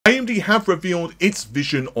AMD have revealed its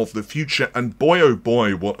vision of the future, and boy oh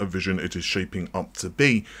boy what a vision it is shaping up to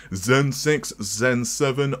be. Zen 6, Zen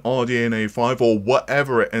 7, RDNA 5 or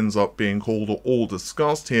whatever it ends up being called are all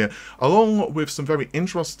discussed here, along with some very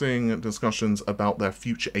interesting discussions about their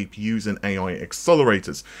future APUs and AI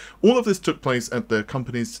accelerators. All of this took place at the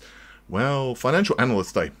company's, well, financial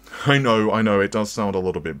analyst day. I know, it does sound a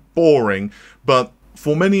little bit boring, but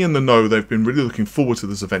for many in the know, they've been really looking forward to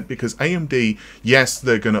this event because AMD, yes,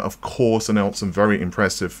 they're going to, of course, announce some very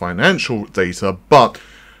impressive financial data, but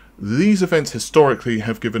these events historically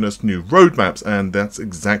have given us new roadmaps, and that's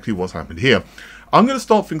exactly what's happened here. I'm going to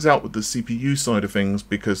start things out with the CPU side of things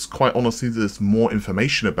because, quite honestly, there's more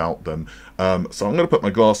information about them. So I'm going to put my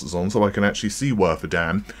glasses on so I can actually see worth a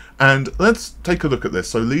damn. And let's take a look at this.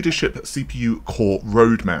 So, Leadership CPU Core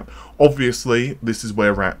Roadmap. Obviously, this is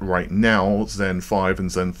where we're at right now, Zen 5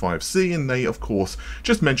 and Zen 5C, and they, of course,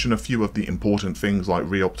 just mention a few of the important things like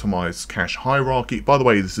reoptimized cache hierarchy. By the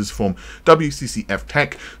way, this is from WCCF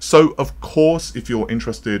Tech, so of course, if you're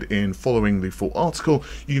interested in following the full article,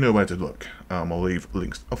 you know where to look. I'll leave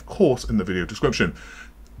links, of course, in the video description.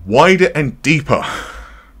 Wider and deeper.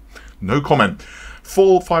 No comment.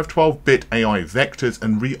 Full 512-bit AI vectors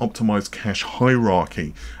and re-optimized cache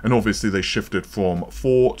hierarchy. And obviously they shifted from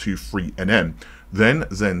 4 to 3NN. Then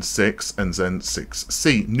Zen 6 and Zen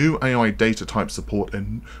 6C. New AI data type support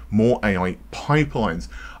and more AI pipelines.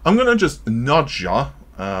 I'm going to just nudge ya.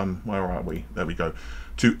 Where are we? There we go.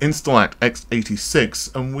 To Installact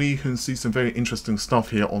x86, and we can see some very interesting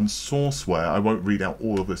stuff here on Sourceware. I won't read out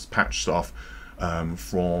all of this patch stuff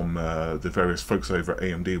from the various folks over at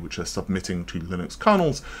AMD which are submitting to Linux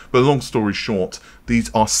kernels, but long story short,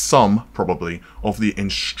 these are some, probably, of the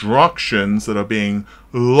instructions that are being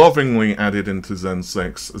lovingly added into Zen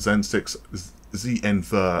 6. Zen 6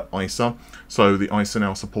 ZNVer ISA, so the ISA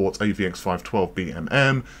now supports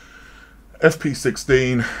AVX512BMM,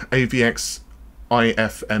 FP16, AVX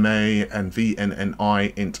IFMA and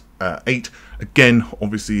VNNI int 8. Again,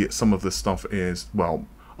 obviously some of this stuff is, well,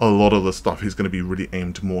 a lot of the stuff is going to be really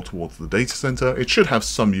aimed more towards the data center. It should have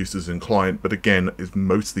some uses in client, but again, is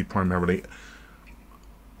mostly primarily,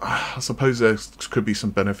 I suppose there could be some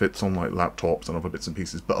benefits on like laptops and other bits and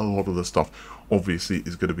pieces, but a lot of the stuff obviously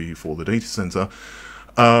is going to be for the data center.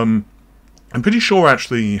 I'm pretty sure,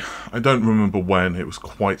 actually, I don't remember when, it was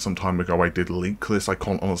quite some time ago I did leak this. I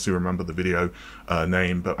can't honestly remember the video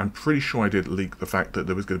name, but I'm pretty sure I did leak the fact that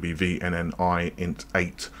there was going to be VNNI int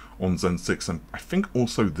 8 on Zen 6, and I think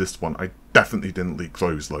also this one. I definitely didn't leak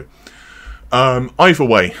those though. Either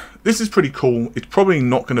way, this is pretty cool. It's probably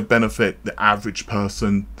not going to benefit the average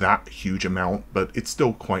person that huge amount, but it's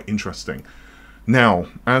still quite interesting. Now,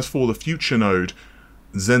 as for the future node,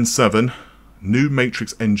 Zen 7, new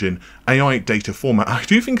matrix engine, AI data format. I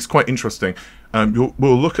do think it's quite interesting. We'll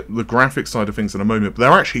look at the graphics side of things in a moment, but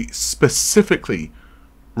they're actually specifically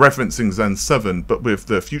referencing Zen 7, but with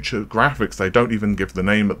the future graphics, they don't even give the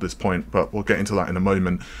name at this point, but we'll get into that in a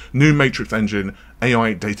moment. New matrix engine,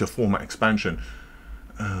 AI data format expansion.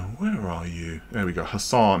 Where are you? There we go,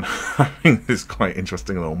 Hassan. I think this is quite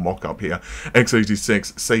interesting little mock-up here.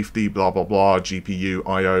 x86, safety, blah, blah, blah, GPU,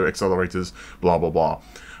 I/O, accelerators, blah, blah, blah.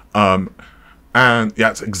 And yeah,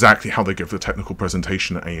 that's exactly how they give the technical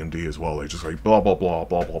presentation at AMD as well. They just say blah, blah, blah,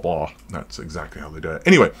 blah, blah, blah. That's exactly how they do it.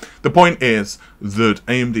 Anyway, the point is that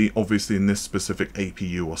AMD, obviously in this specific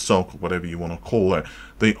APU or SoC, or whatever you want to call it,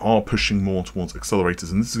 they are pushing more towards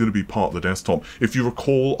accelerators, and this is going to be part of the desktop. If you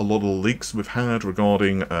recall a lot of the leaks we've had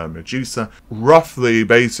regarding Medusa, roughly,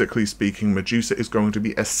 basically speaking, Medusa is going to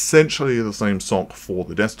be essentially the same SoC for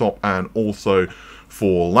the desktop and also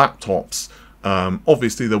for laptops.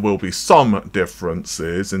 Obviously there will be some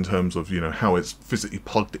differences in terms of, you know, how it's physically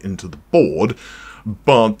plugged into the board,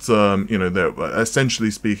 but you know, they're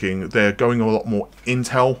essentially speaking, they're going a lot more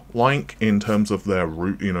Intel-like in terms of their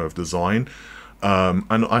route, you know, of design.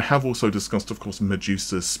 And I have also discussed, of course,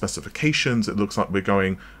 Medusa's specifications. It looks like we're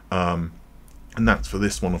going, and that's for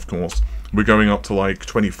this one, of course, we're going up to like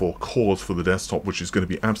 24 cores for the desktop, which is going to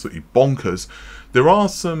be absolutely bonkers. There are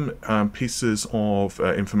some pieces of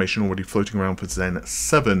information already floating around for Zen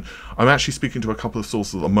 7. I'm actually speaking to a couple of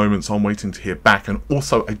sources at the moment, so I'm waiting to hear back. And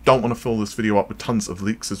also, I don't want to fill this video up with tons of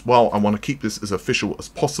leaks as well. I want to keep this as official as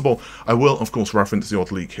possible. I will, of course, reference the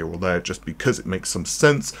odd leak here or there just because it makes some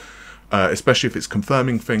sense. Especially if it's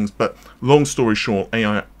confirming things, but long story short,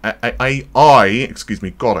 AI, excuse me,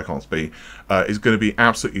 God, I can't speak, is going to be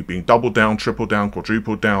absolutely being doubled down, tripled down,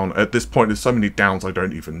 quadrupled down. At this point, there's so many downs I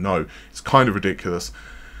don't even know. It's kind of ridiculous.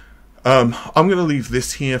 I'm going to leave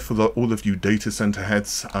this here for all of you data center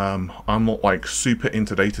heads. I'm not like super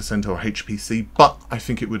into data center or HPC, but I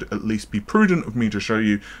think it would at least be prudent of me to show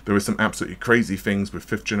you there are some absolutely crazy things with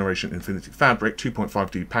 5th generation Infinity Fabric,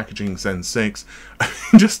 2.5D packaging, Zen 6.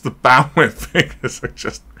 Just the bandwidth figures are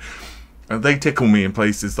just... they tickle me in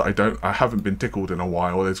places that I haven't been tickled in a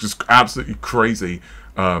while. It's just absolutely crazy.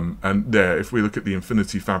 And there, if we look at the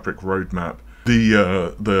Infinity Fabric roadmap,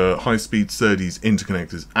 the high-speed SerDes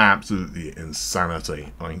interconnect is absolutely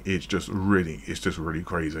insanity. I mean, it's just really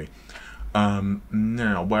crazy.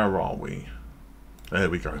 Now, where are we? There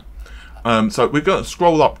we go. So we're going to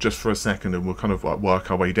scroll up just for a second, and we'll kind of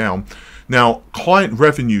work our way down. Now, client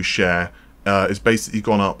revenue share is basically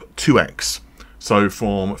gone up 2x. So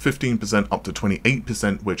from 15% up to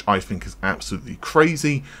 28%, which I think is absolutely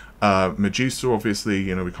crazy. Medusa, obviously,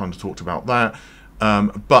 you know, we kind of talked about that.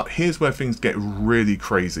 But here's where things get really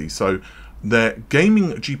crazy. So their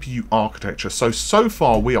gaming GPU architecture. So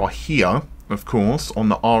far we are here, of course, on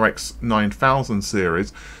the RX 9000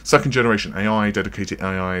 series, 2nd generation AI, dedicated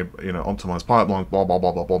AI, you know, optimized pipelines, blah, blah,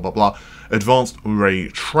 blah, blah, blah, blah, blah, advanced ray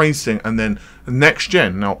tracing, and then next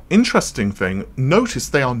gen. Now, interesting thing, notice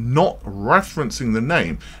they are not referencing the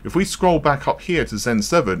name. If we scroll back up here to Zen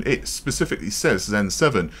 7, it specifically says Zen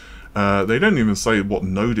 7. They don't even say what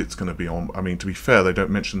node it's going to be on. I mean, to be fair, they don't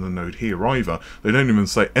mention the node here either. They don't even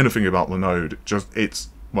say anything about the node. Just it's,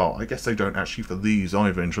 well, I guess they don't actually for these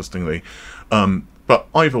either, interestingly. But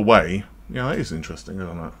either way, yeah, that is interesting,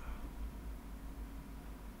 isn't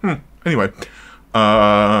it? Anyway,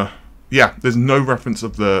 yeah, there's no reference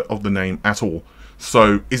of the name at all.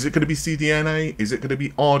 So, is it going to be CDNA? Is it going to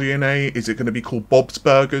be RDNA? Is it going to be called Bob's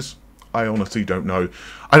Burgers? I honestly don't know.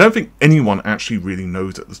 I don't think anyone actually really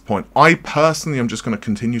knows at this point. I personally am just going to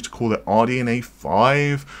continue to call it RDNA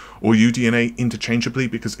 5 or UDNA interchangeably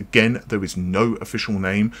because, again, there is no official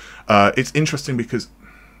name. It's interesting because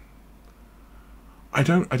I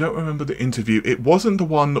don't remember the interview. It wasn't the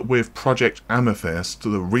one with Project Amethyst,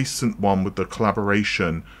 the recent one with the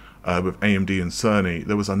collaboration with AMD and Cerny.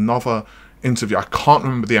 There was another interview. I can't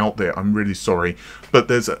remember the out there. I'm really sorry, but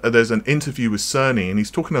there's an interview with Cerny, and he's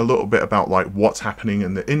talking a little bit about like what's happening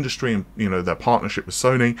in the industry and, you know, their partnership with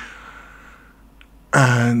Sony.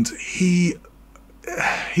 And he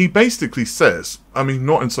basically says, I mean,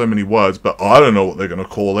 not in so many words, but I don't know what they're going to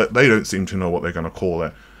call it. They don't seem to know what they're going to call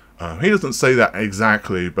it. He doesn't say that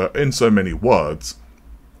exactly, but in so many words.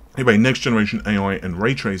 Anyway, next generation AI and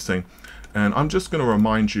ray tracing. And I'm just going to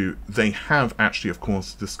remind you, they have actually, of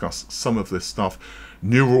course, discussed some of this stuff.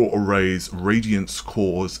 Neural arrays, radiance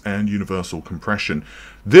cores, and universal compression.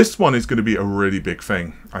 This one is going to be a really big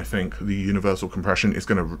thing, I think. The universal compression is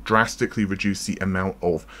going to drastically reduce the amount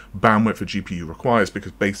of bandwidth a GPU requires,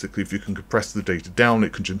 because basically if you can compress the data down,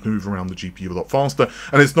 it can just move around the GPU a lot faster.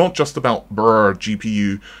 And it's not just about, brr,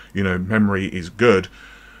 GPU, you know, memory is good.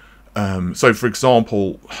 So for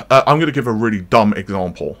example, I'm going to give a really dumb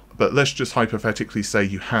example, but let's just hypothetically say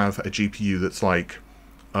you have a GPU that's like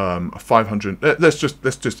 500. Let's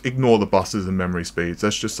just ignore the buses and memory speeds.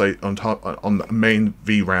 Let's just say on the main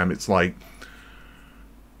VRAM it's like,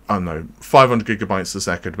 I don't know, 500 gigabytes a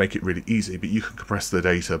second. Make it really easy, but you can compress the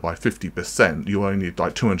data by 50%. You only need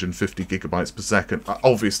like 250 gigabytes per second.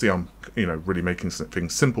 Obviously, I'm, you know, really making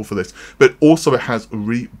things simple for this, but also it has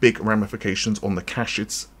really big ramifications on the cache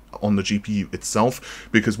on the GPU itself,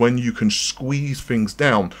 because when you can squeeze things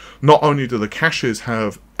down, not only do the caches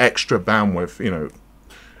have extra bandwidth, you know,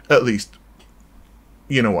 at least,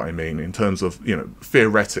 you know what I mean, in terms of, you know,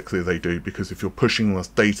 theoretically they do, because if you're pushing less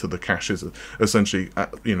data, the caches are essentially,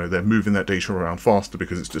 you know, they're moving that data around faster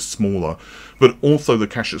because it's just smaller, but also the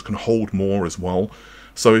caches can hold more as well.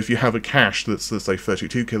 So if you have a cache that's, let's say,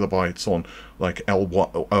 32 kilobytes on like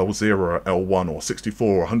L1, or L0 or L1 or 64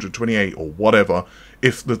 or 128 or whatever,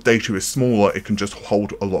 if the data is smaller, it can just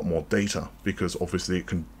hold a lot more data, because obviously it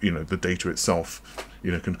can, you know, the data itself,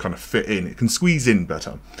 you know, can kind of fit in. It can squeeze in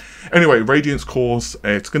better. Anyway, Radiance cores,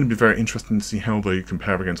 it's going to be very interesting to see how they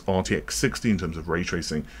compare against RTX 60 in terms of ray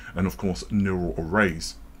tracing and, of course, neural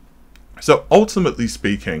arrays. So ultimately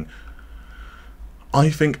speaking, I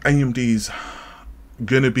think AMD's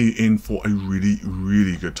going to be in for a really,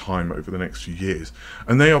 really good time over the next few years.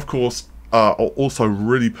 And they, of course, are also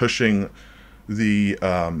really pushing the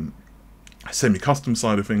semi-custom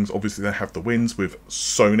side of things. Obviously, they have the wins with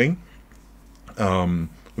Sony,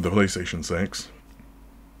 with the PlayStation 6,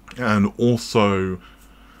 and also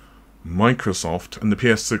Microsoft. And the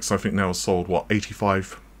PS6, I think, now has sold, what,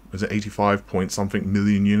 85, is it 85 point something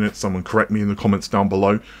million units? Someone correct me in the comments down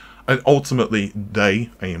below. And ultimately,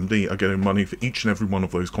 they, AMD, are getting money for each and every one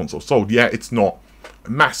of those consoles sold. Yeah, it's not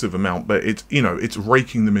massive amount, but it's, you know, it's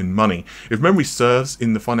raking them in money. If memory serves,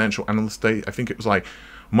 in the financial analyst day, I think it was like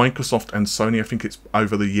Microsoft and Sony, I think it's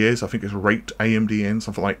over the years, I think it's raked AMD in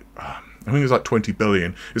something like, I think it's like 20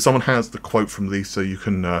 billion. If someone has the quote from Lisa, you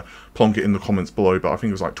can plonk it in the comments below, but I think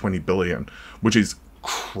it was like 20 billion, which is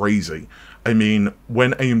crazy. I mean,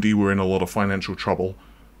 when AMD were in a lot of financial trouble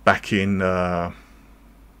back in, well,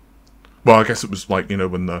 I guess it was like, you know,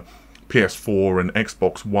 when the PS4 and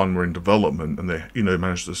Xbox One were in development, and they, you know,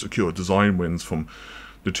 managed to secure design wins from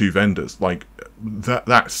the two vendors. Like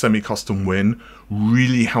that semi-custom win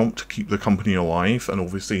really helped to keep the company alive, and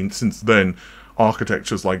obviously since then,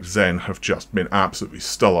 architectures like Zen have just been absolutely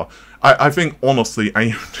stellar. I think honestly,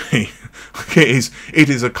 AMD, it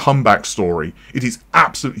is a comeback story. It is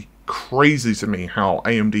absolutely crazy to me how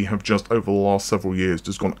AMD have just over the last several years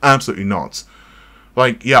just gone absolutely nuts.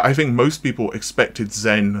 Like, yeah, I think most people expected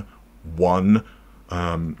Zen 1,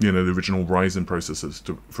 you know, the original Ryzen processors,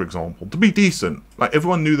 for example, to be decent. Like,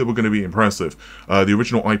 everyone knew they were going to be impressive. The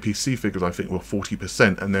original IPC figures, I think, were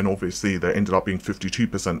 40%, and then obviously they ended up being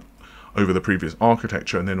 52% over the previous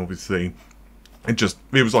architecture, and then obviously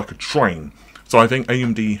it was like a train. So I think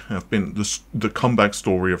AMD have been the comeback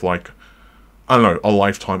story of, like, I don't know, a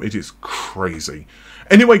lifetime. It is crazy.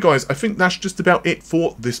 Anyway, guys, I think that's just about it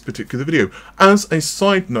for this particular video. As a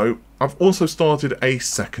side note, I've also started a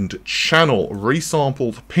second channel,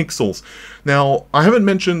 Resampled Pixels. Now, I haven't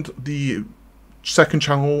mentioned the second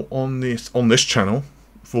channel on this channel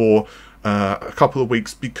for a couple of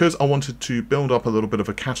weeks because I wanted to build up a little bit of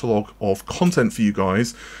a catalogue of content for you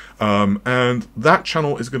guys. And that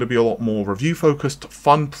channel is going to be a lot more review focused,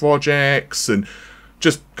 fun projects, and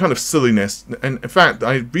just kind of silliness. And in fact,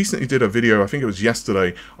 I recently did a video, I think it was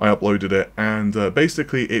yesterday, I uploaded it, and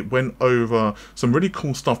basically it went over some really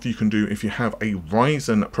cool stuff you can do if you have a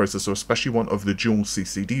Ryzen processor, especially one of the dual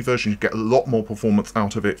CCD version. You get a lot more performance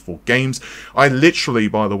out of it for games. I literally,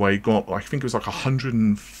 by the way, got, I think it was like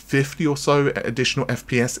 150 or so additional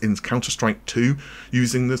FPS in Counter-Strike 2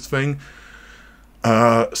 using this thing.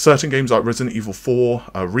 Certain games like Resident Evil 4,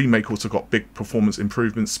 Remake also got big performance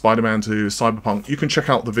improvements, Spider-Man 2, Cyberpunk. You can check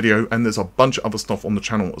out the video, and there's a bunch of other stuff on the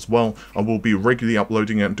channel as well. I will be regularly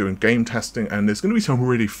uploading it and doing game testing, and there's going to be some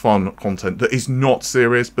really fun content that is not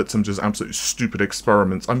serious, but some just absolutely stupid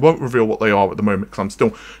experiments. I won't reveal what they are at the moment, because I'm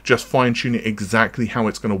still just fine-tuning exactly how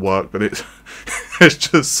it's going to work, but it's, let's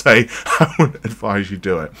just say I would advise you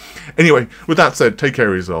do it. Anyway, with that said, take care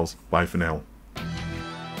of yourselves. Bye for now.